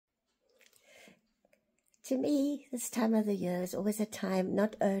To me, this time of the year is always a time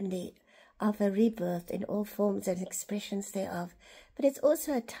not only of a rebirth in all forms and expressions thereof, but it's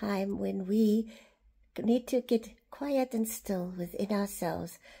also a time when we need to get quiet and still within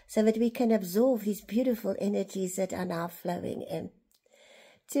ourselves so that we can absorb these beautiful energies that are now flowing in.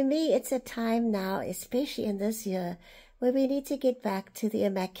 To me, it's a time now, especially in this year, where we need to get back to the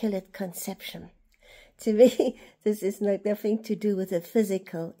Immaculate Conception. To me, this is nothing to do with the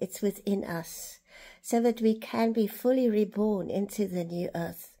physical, it's within us, so that we can be fully reborn into the new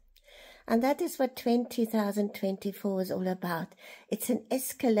earth. And that is what 2024 is all about. It's an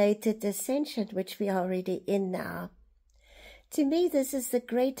escalated ascension, which we are already in now. To me, this is the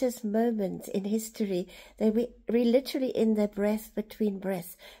greatest moment in history, that we're literally in the breath, between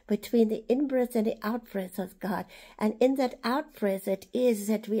the in-breath and the out-breath of God. And in that out-breath, it is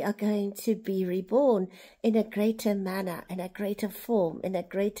that we are going to be reborn in a greater manner, in a greater form, in a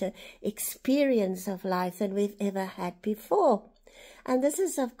greater experience of life than we've ever had before. And this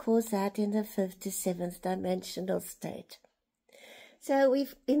is, of course, that in the 5th to 7th dimensional state. So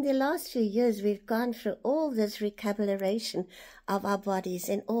in the last few years, we've gone through all this recalibration of our bodies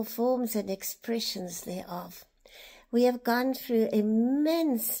in all forms and expressions thereof. We have gone through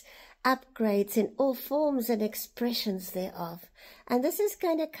immense upgrades in all forms and expressions thereof. And this is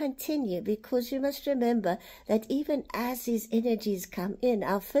going to continue, because you must remember that even as these energies come in,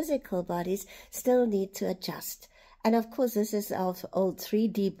 our physical bodies still need to adjust. And of course, this is our old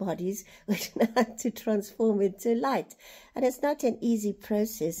 3D bodies, which now have to transform into light. And it's not an easy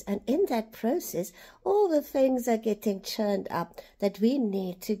process. And in that process, all the things are getting churned up that we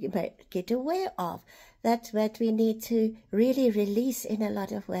need to get aware of, that we need to really release in a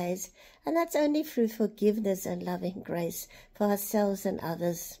lot of ways. And that's only through forgiveness and loving grace for ourselves and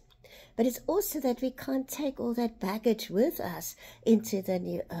others. But it's also that we can't take all that baggage with us into the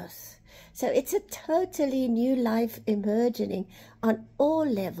new earth. So it's a totally new life emerging on all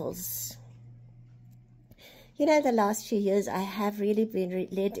levels. You know, the last few years I have really been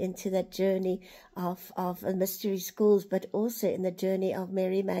led into that journey of mystery schools, but also in the journey of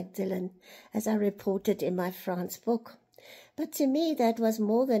Mary Magdalene, as I reported in my France book. But to me, that was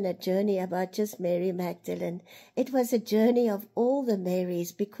more than a journey about just Mary Magdalene. It was a journey of all the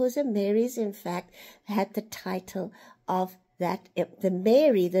Marys, because the Marys, in fact, had the title of that. The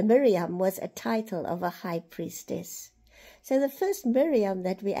Miriam was a title of a high priestess. So the first Miriam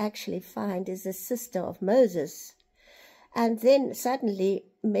that we actually find is the sister of Moses. And then suddenly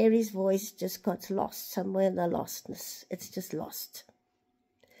Mary's voice just got lost somewhere in the lostness. It's just lost.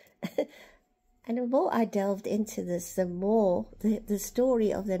 And the more I delved into this, the more the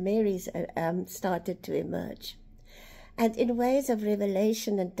story of the Marys started to emerge. And in ways of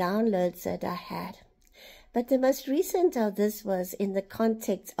revelation and downloads that I had. But the most recent of this was in the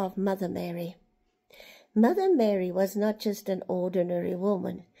context of Mother Mary. Mother Mary was not just an ordinary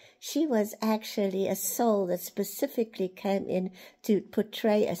woman. She was actually a soul that specifically came in to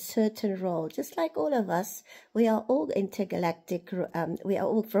portray a certain role. Just like all of us, we are all intergalactic, we are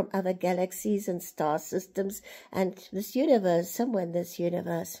all from other galaxies and star systems and this universe, somewhere in this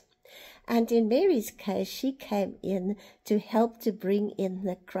universe. And in Mary's case, she came in to help to bring in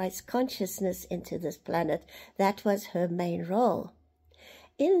the Christ consciousness into this planet. That was her main role.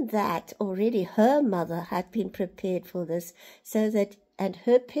 In that, already her mother had been prepared for this, and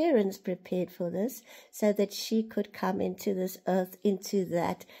her parents prepared for this, so that she could come into this earth, into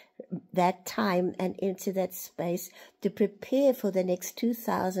that time and into that space to prepare for the next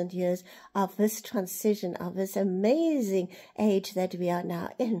 2,000 years of this transition, of this amazing age that we are now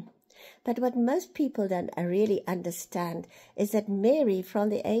in. But what most people don't really understand is that Mary, from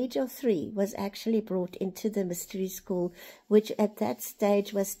the age of 3, was actually brought into the mystery school, which at that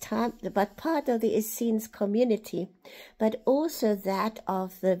stage was but part of the Essenes community, but also that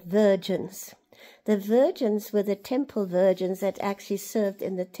of the virgins. The virgins were the temple virgins that actually served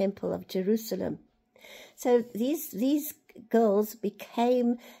in the temple of Jerusalem. So these girls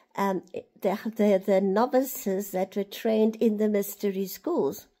became the novices that were trained in the mystery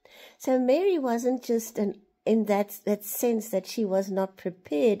schools. So Mary wasn't just in that sense that she was not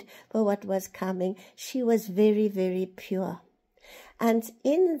prepared for what was coming. She was very, very pure. And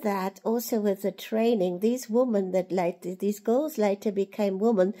in that, also with the training, these girls later became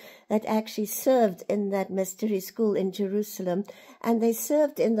women that actually served in that mystery school in Jerusalem. And they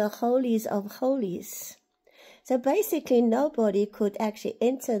served in the holies of holies. So basically nobody could actually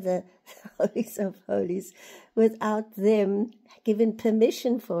enter the holies of holies without them giving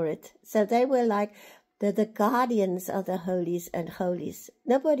permission for it. So they were like the guardians of the holies and holies.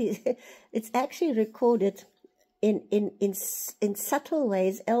 Nobody, it's actually recorded in subtle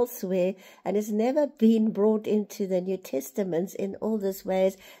ways elsewhere, and has never been brought into the New Testaments in all these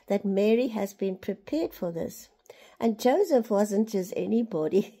ways, that Mary has been prepared for this. And Joseph wasn't just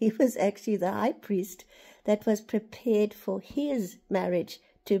anybody. He was actually the high priest that was prepared for his marriage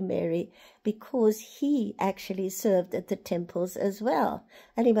to Mary, because he actually served at the temples as well,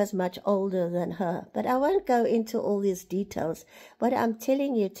 and he was much older than her. But I won't go into all these details. What I'm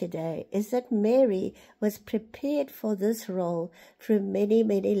telling you today is that Mary was prepared for this role through many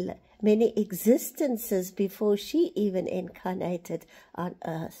existences before she even incarnated on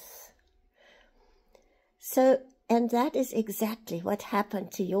earth. So, and that is exactly what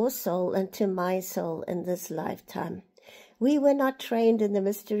happened to your soul and to my soul in this lifetime. We were not trained in the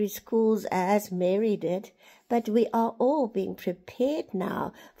mystery schools as Mary did, but we are all being prepared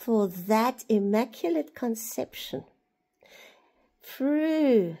now for that immaculate conception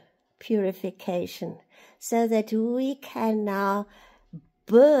through purification, so that we can now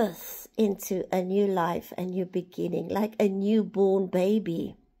birth into a new life, a new beginning, like a newborn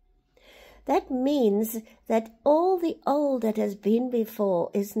baby. That means that all the old that has been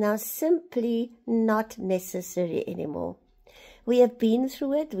before is now simply not necessary anymore. We have been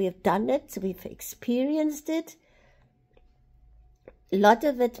through it, we have done it, we've experienced it. A lot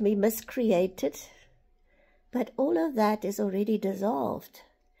of it we miscreated, but all of that is already dissolved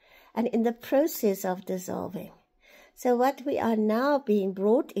and in the process of dissolving. So what we are now being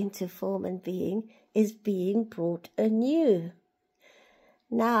brought into form and being is being brought anew.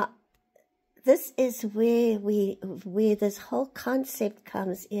 Now, this is where this whole concept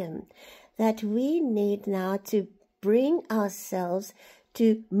comes in, that we need now to bring ourselves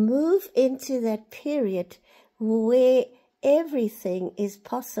to move into that period where everything is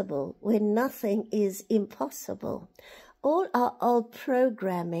possible, where nothing is impossible. All our old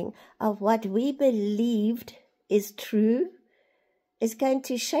programming of what we believed is true is going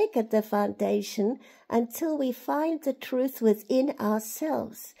to shake at the foundation until we find the truth within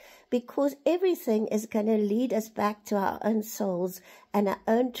ourselves, because everything is going to lead us back to our own souls and our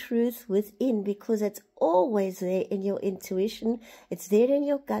own truth within, because it's always there in your intuition, it's there in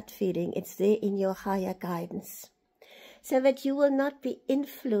your gut feeling, it's there in your higher guidance, so that you will not be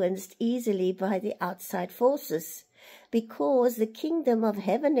influenced easily by the outside forces, because the kingdom of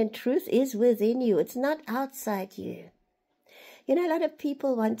heaven and truth is within you. It's not outside you. You know, a lot of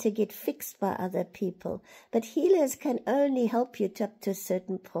people want to get fixed by other people, but healers can only help you up to a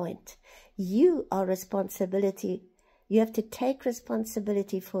certain point. You are responsibility. You have to take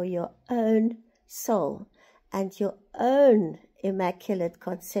responsibility for your own soul and your own immaculate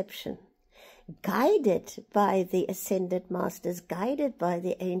conception, guided by the ascended masters, guided by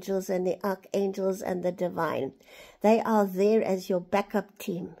the angels and the archangels and the divine. They are there as your backup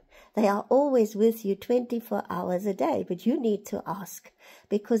team. They are always with you 24 hours a day, but you need to ask,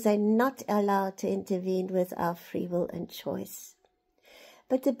 because they're not allowed to intervene with our free will and choice.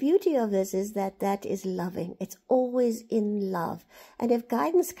 But the beauty of this is that that is loving. It's always in love. And if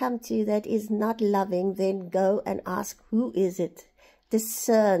guidance comes to you that is not loving, then go and ask, who is it?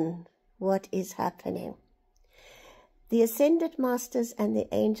 Discern what is happening. The ascended masters and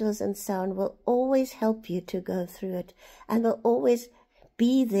the angels and so on will always help you to go through it, and will always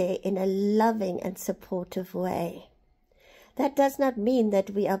be there in a loving and supportive way. That does not mean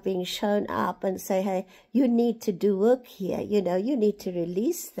that we are being shown up and say, hey, you need to do work here. You know, you need to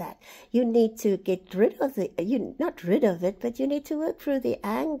release that. You need to get rid of not rid of it, but you need to work through the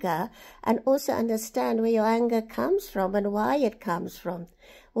anger and also understand where your anger comes from and why it comes from.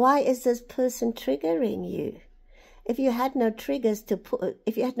 Why is this person triggering you? If you had no triggers to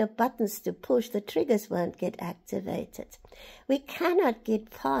if you had no buttons to push, the triggers won't get activated. We cannot get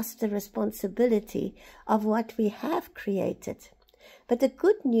past the responsibility of what we have created. But the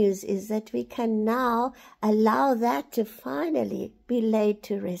good news is that we can now allow that to finally be laid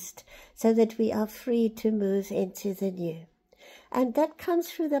to rest, so that we are free to move into the new. And that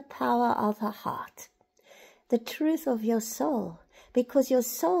comes through the power of the heart, the truth of your soul, because your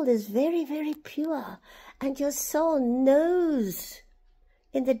soul is very, very pure. And your soul knows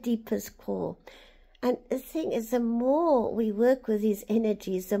in the deepest core. And the thing is, the more we work with these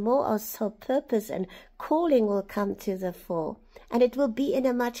energies, the more our soul purpose and calling will come to the fore. And it will be in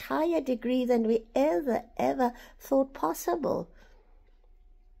a much higher degree than we ever thought possible.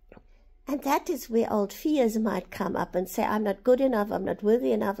 And that is where old fears might come up and say, I'm not good enough, I'm not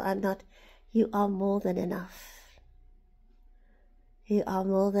worthy enough, I'm not. You are more than enough. You are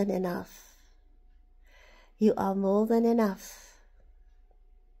more than enough. You are more than enough.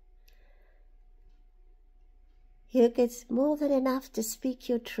 It's more than enough to speak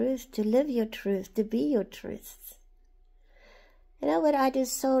your truth, to live your truth, to be your truth. You know, when I do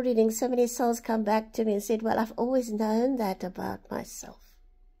soul reading, so many souls come back to me and said, well, I've always known that about myself.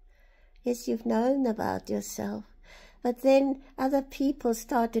 Yes, you've known about yourself. But then other people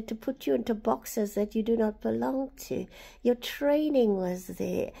started to put you into boxes that you do not belong to. Your training was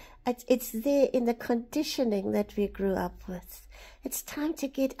there. It's there in the conditioning that we grew up with. It's time to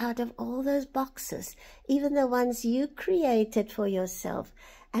get out of all those boxes, even the ones you created for yourself,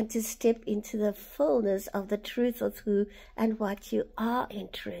 and to step into the fullness of the truth of who and what you are in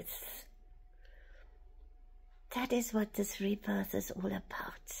truth. That is what this rebirth is all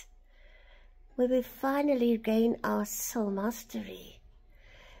about. Where we finally gain our soul mastery,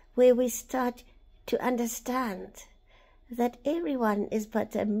 where we start to understand that everyone is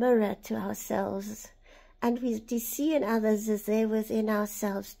but a mirror to ourselves, and we see in others as there within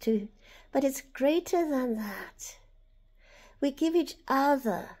ourselves too. But it's greater than that. We give each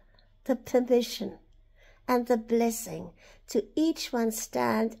other the permission and the blessing to each one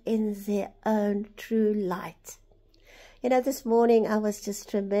stand in their own true light. You know, this morning I was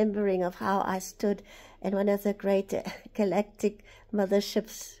just remembering of how I stood in one of the great galactic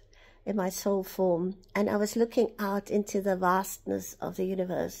motherships in my soul form, and I was looking out into the vastness of the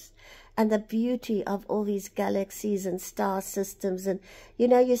universe and the beauty of all these galaxies and star systems. And, you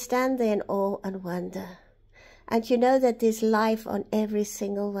know, you stand there in awe and wonder. And you know that there's life on every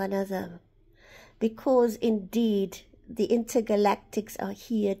single one of them. Because indeed, the intergalactics are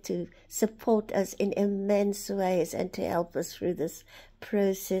here to support us in immense ways and to help us through this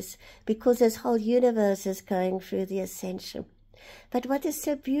process. Because this whole universe is going through the ascension. But what is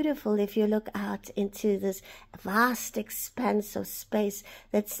so beautiful, if you look out into this vast expanse of space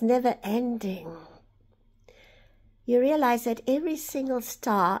that's never ending, you realize that every single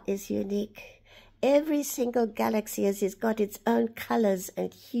star is unique. Every single galaxy has got its own colors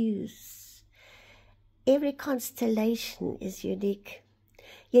and hues. Every constellation is unique.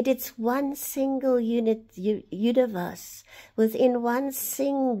 Yet it's one single universe. Within one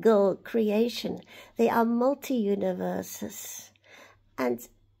single creation, there are multi-universes. And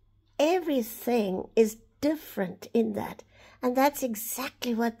everything is different in that. And that's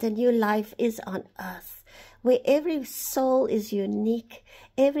exactly what the new life is on earth, where every soul is unique.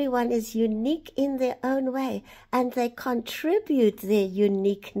 Everyone is unique in their own way, and they contribute their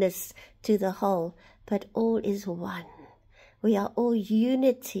uniqueness to the whole, but all is one. We are all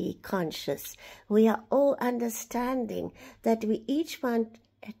unity conscious. We are all understanding that we each one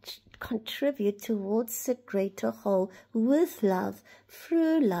contribute towards the greater whole with love,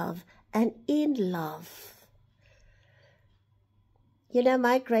 through love, and in love. You know,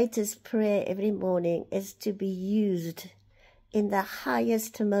 my greatest prayer every morning is to be used in the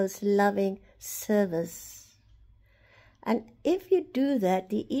highest, most loving service. And if you do that,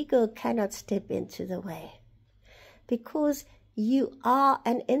 the ego cannot step into the way. Because you are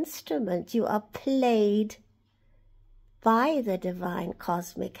an instrument, you are played by the divine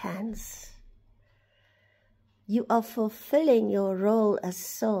cosmic hands. You are fulfilling your role as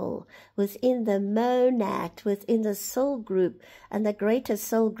soul within the monad, within the soul group and the greater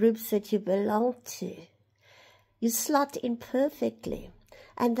soul groups that you belong to. You slot in perfectly,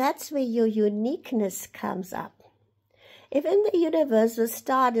 and that's where your uniqueness comes up. If in the universe the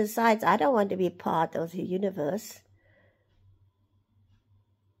star decides, I don't want to be part of the universe,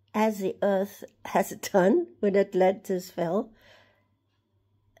 as the earth has done when Atlantis fell,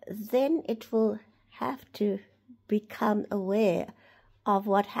 then it will have to become aware of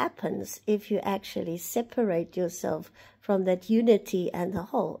what happens if you actually separate yourself from that unity and the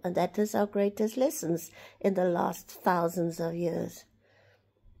whole. And that is our greatest lessons in the last thousands of years.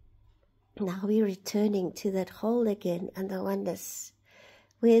 Now we're returning to that whole again and the oneness,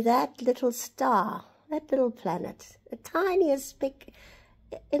 where that little star, that little planet, the tiniest speck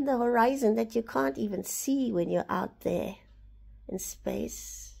in the horizon that you can't even see when you're out there in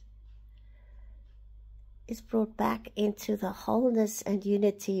space, is brought back into the wholeness and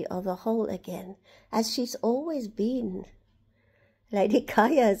unity of the whole again, as she's always been. Lady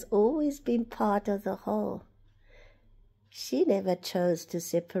Kaya has always been part of the whole. She never chose to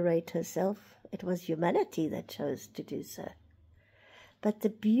separate herself. It was humanity that chose to do so. But the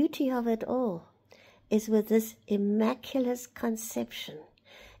beauty of it all is with this immaculate conception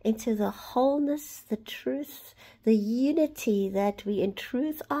into the wholeness, the truth, the unity that we in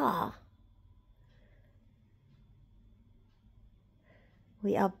truth are.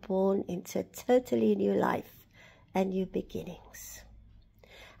 We are born into a totally new life and new beginnings.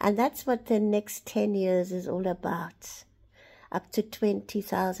 And that's what the next 10 years is all about, up to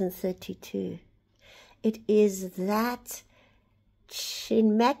 20,032. It is that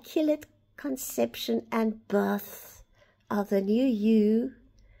immaculate conception and birth of the new you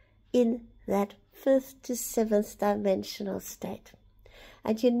in that 5th to 7th dimensional state.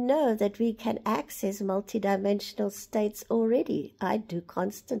 And you know that we can access multidimensional states already. I do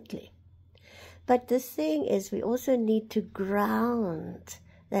constantly. But the thing is, we also need to ground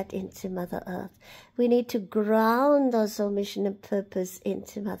that into Mother Earth. We need to ground our soul mission and purpose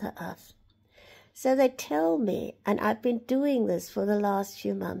into Mother Earth. So they tell me, and I've been doing this for the last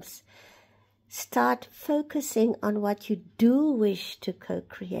few months, start focusing on what you do wish to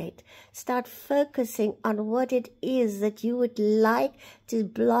co-create. Start focusing on what it is that you would like to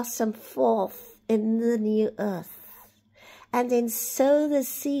blossom forth in the new earth. And then sow the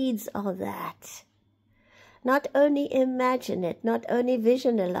seeds of that. Not only imagine it, not only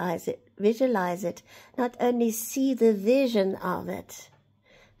visualize it, not only see the vision of it,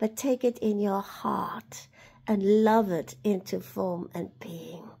 but take it in your heart and love it into form and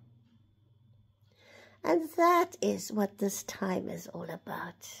being. And that is what this time is all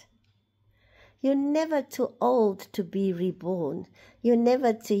about. You're never too old to be reborn. You're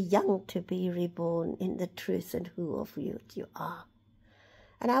never too young to be reborn in the truth and who of you are.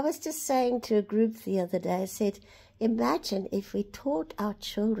 And I was just saying to a group the other day, I said, imagine if we taught our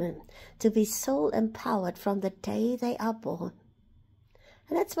children to be soul empowered from the day they are born.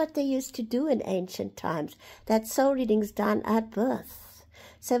 And that's what they used to do in ancient times. That soul reading's done at birth,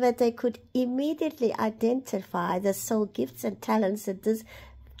 so that they could immediately identify the soul gifts and talents that this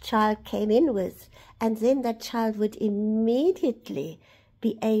child came in with, and then that child would immediately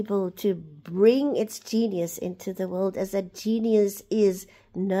be able to bring its genius into the world, as a genius is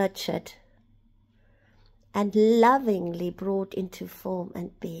nurtured and lovingly brought into form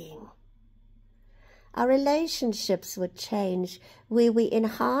and being. Our relationships would change, where we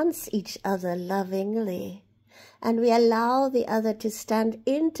enhance each other lovingly, and we allow the other to stand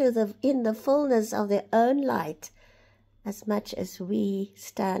in the fullness of their own light, as much as we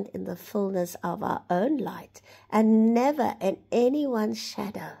stand in the fullness of our own light, and never in anyone's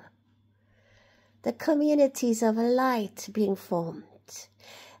shadow. The communities of light being formed,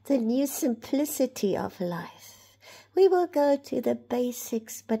 the new simplicity of life. We will go to the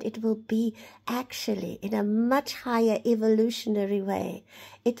basics, but it will be actually in a much higher evolutionary way.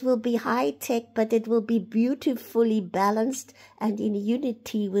 It will be high-tech, but it will be beautifully balanced and in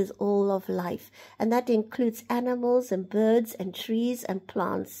unity with all of life. And that includes animals and birds and trees and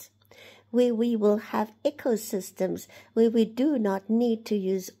plants, where we will have ecosystems where we do not need to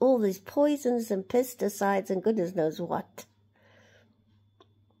use all these poisons and pesticides and goodness knows what.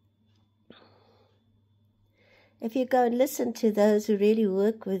 If you go and listen to those who really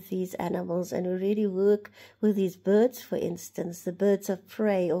work with these animals and who really work with these birds, for instance, the birds of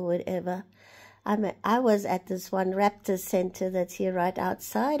prey or whatever. I was at this one raptor center that's here right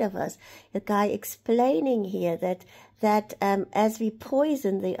outside of us. The guy explaining here that as we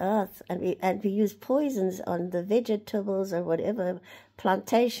poison the earth and we use poisons on the vegetables or whatever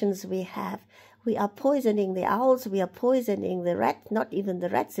plantations we have, we are poisoning the owls, we are poisoning the rats, not even the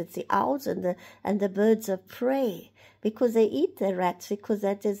rats, it's the owls and the birds of prey, because they eat the rats, because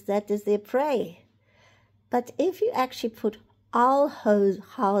that is their prey. But if you actually put owl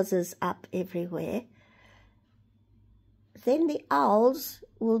houses up everywhere, then the owls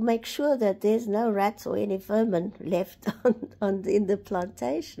will make sure that there's no rats or any vermin left in the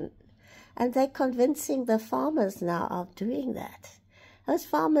plantation. And they're convincing the farmers now of doing that. Those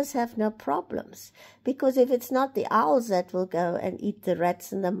farmers have no problems, because if it's not the owls that will go and eat the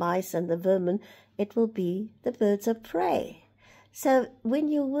rats and the mice and the vermin, it will be the birds of prey. So when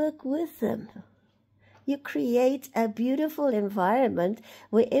you work with them, you create a beautiful environment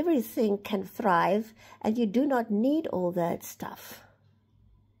where everything can thrive and you do not need all that stuff.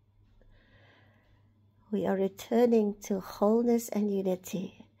 We are returning to wholeness and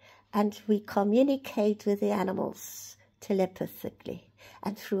unity, and we communicate with the animals telepathically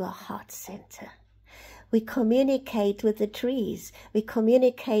and through our heart center. We communicate with the trees, we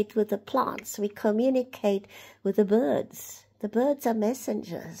communicate with the plants, we communicate with the birds. The birds are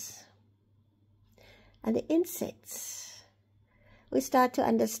messengers. And the insects. We start to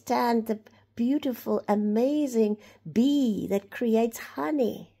understand the beautiful, amazing bee that creates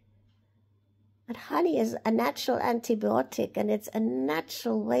honey. And honey is a natural antibiotic, and it's a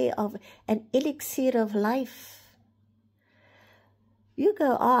natural way of an elixir of life. You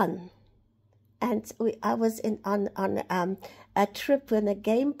go on, and I was on a trip in a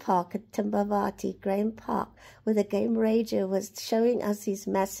game park at Timbavati Game Park, where the game ranger was showing us these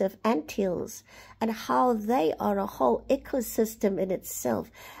massive anthills and how they are a whole ecosystem in itself,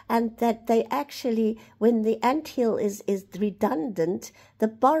 and that they actually, when the anthill is redundant, the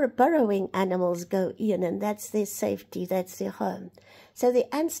burrowing animals go in, and that's their safety, that's their home. So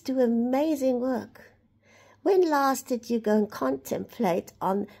the ants do amazing work. When last did you go and contemplate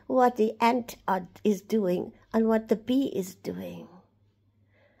on what the ant is doing and what the bee is doing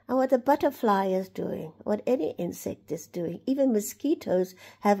and what the butterfly is doing, what any insect is doing? Even mosquitoes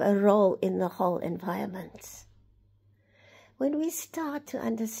have a role in the whole environment. When we start to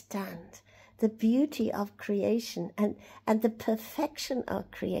understand the beauty of creation and the perfection of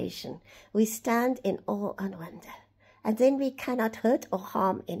creation, we stand in awe and wonder. And then we cannot hurt or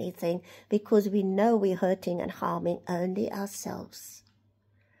harm anything, because we know we're hurting and harming only ourselves.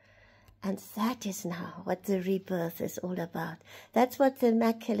 And that is now what the rebirth is all about. That's what the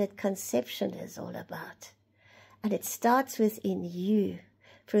Immaculate Conception is all about. And it starts within you,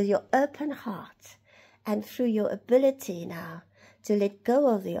 through your open heart, and through your ability now to let go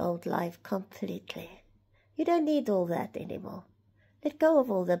of the old life completely. You don't need all that anymore. Let go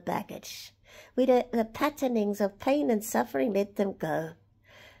of all the baggage. The patternings of pain and suffering, let them go.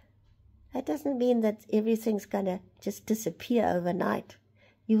 That doesn't mean that everything's going to just disappear overnight.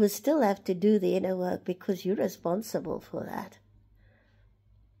 You will still have to do the inner work, because you're responsible for that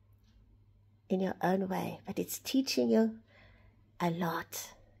in your own way. But it's teaching you a lot.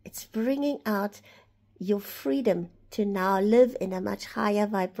 It's bringing out your freedom to now live in a much higher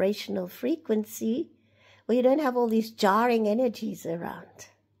vibrational frequency, where you don't have all these jarring energies around,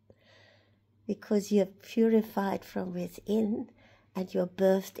 because you're purified from within and you're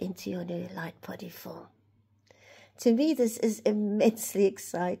birthed into your new light body form. To me, this is immensely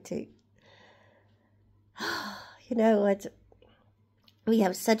exciting. You know what? We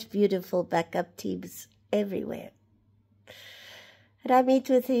have such beautiful backup teams everywhere. And I meet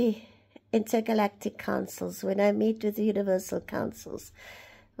with the intergalactic councils, when I meet with the universal councils,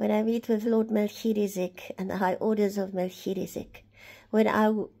 when I meet with Lord Melchizedek and the high orders of Melchizedek, when I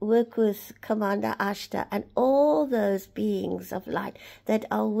work with Commander Ashta and all those beings of light that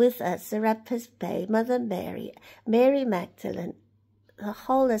are with us, Serapis Bey, Mother Mary, Mary Magdalene, the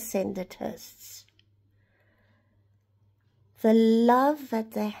whole ascended hosts, the love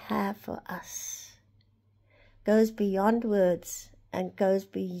that they have for us goes beyond words and goes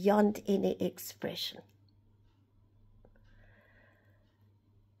beyond any expression.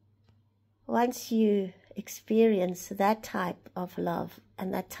 Once you experience that type of love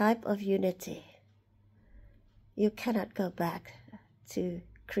and that type of unity, you cannot go back to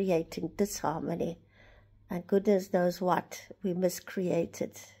creating disharmony and goodness knows what we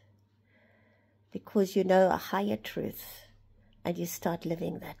miscreated, because you know a higher truth and you start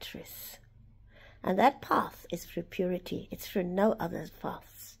living that truth. And that path is through purity. It's through no other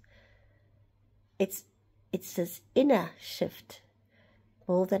paths. It's this inner shift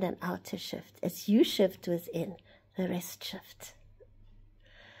more than an outer shift. As you shift within, the rest shift.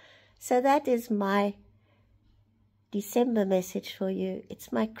 So that is my December message for you.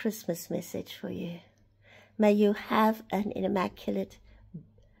 It's my Christmas message for you. May you have an immaculate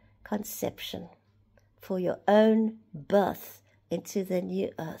conception for your own birth into the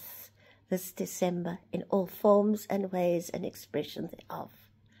new earth this December, in all forms and ways and expression thereof.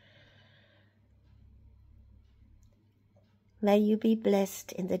 May you be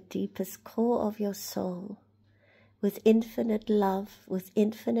blessed in the deepest core of your soul, with infinite love, with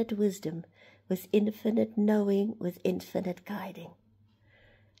infinite wisdom, with infinite knowing, with infinite guiding.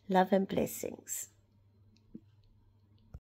 Love and blessings.